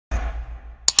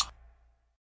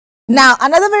Now,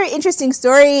 another very interesting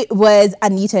story was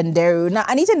Anita Nderu. Now,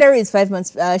 Anita Nderu is 5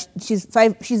 months. She's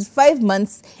 5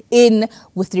 months in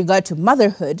with regard to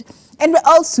motherhood, and we're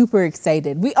all super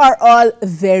excited. We are all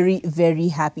very, very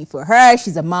happy for her.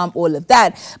 She's a mom, all of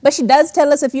that. But she does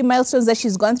tell us a few milestones that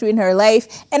she's gone through in her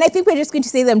life, and I think we're just going to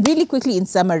say them really quickly in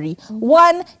summary.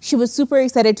 One, she was super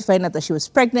excited to find out that she was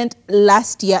pregnant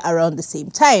last year around the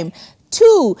same time.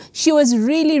 Two, she was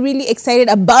really, really excited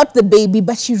about the baby,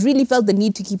 but she really felt the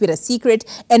need to keep it a secret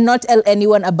and not tell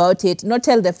anyone about it, not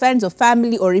tell their friends or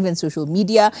family or even social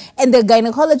media. And the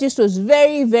gynecologist was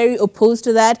very, very opposed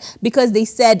to that because they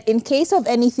said, in case of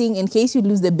anything, in case you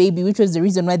lose the baby, which was the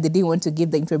reason why they didn't want to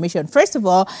give the information. First of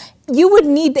all, you would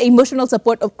need the emotional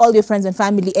support of all your friends and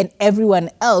family and everyone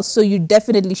else, so you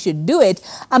definitely should do it.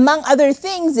 Among other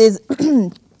things is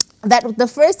that the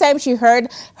first time she heard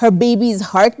her baby's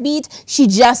heartbeat, she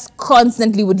just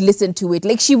constantly would listen to it.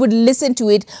 Like, she would listen to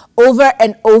it over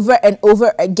and over and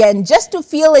over again just to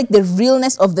feel like the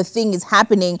realness of the thing is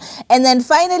happening. And then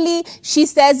finally, she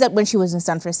says that when she was in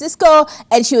San Francisco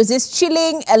and she was just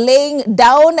chilling, laying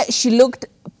down, she looked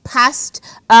past,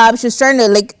 she was trying to,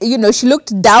 like, you know, she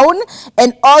looked down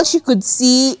and all she could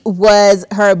see was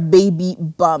her baby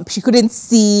bump. She couldn't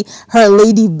see her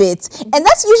lady bits. And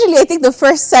that's usually, I think, the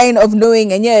first sign of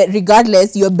knowing, and yeah,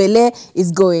 regardless, your belly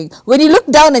is going. When you look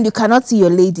down and you cannot see your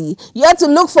lady, you have to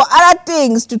look for other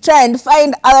things to try and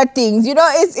find other things. You know,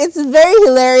 it's very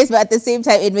hilarious, but at the same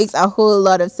time, it makes a whole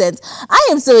lot of sense. I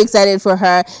am so excited for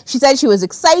her. She said she was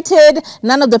excited.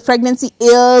 None of the pregnancy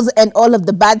ills and all of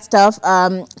the bad stuff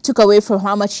took away from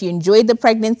how much she enjoyed the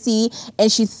pregnancy,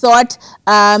 and she thought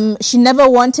she never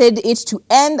wanted it to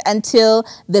end until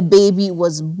the baby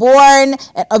was born.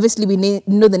 And obviously we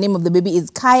know the name of the baby is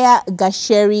Kaya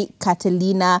Gasheri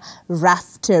Catalina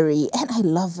Raftery, and I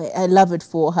love it. I love it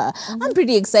for her. I'm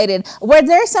pretty excited. Were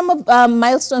there some of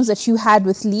milestones that you had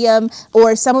with Liam,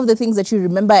 or some of the things that you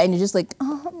remember and you're just like,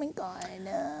 oh my God?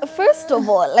 First of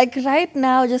all, like right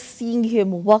now, just seeing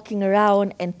him walking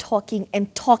around and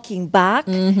talking back,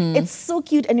 it's so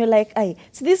cute. And you're like, "Ay,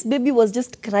 so this baby was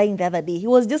just crying the other day. He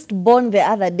was just born the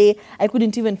other day. I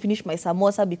couldn't even finish my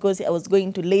samosa because I was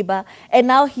going to labor. And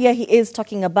now here he is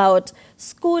talking about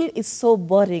school is so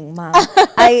boring, ma."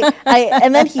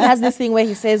 And then he has this thing where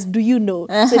he says, "Do you know?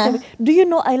 So do you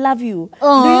know I love you?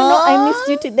 Aww. Do you know I missed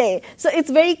you today?" So it's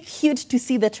very cute to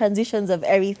see the transitions of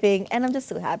everything. And I'm just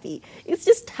so happy. It's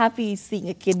just happy seeing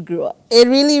a kid grow up. It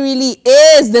really, really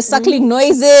is. The suckling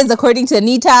noises, according to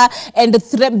Anita, and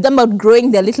them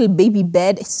outgrowing their little baby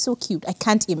bed. It's so cute. I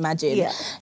can't imagine. Yeah.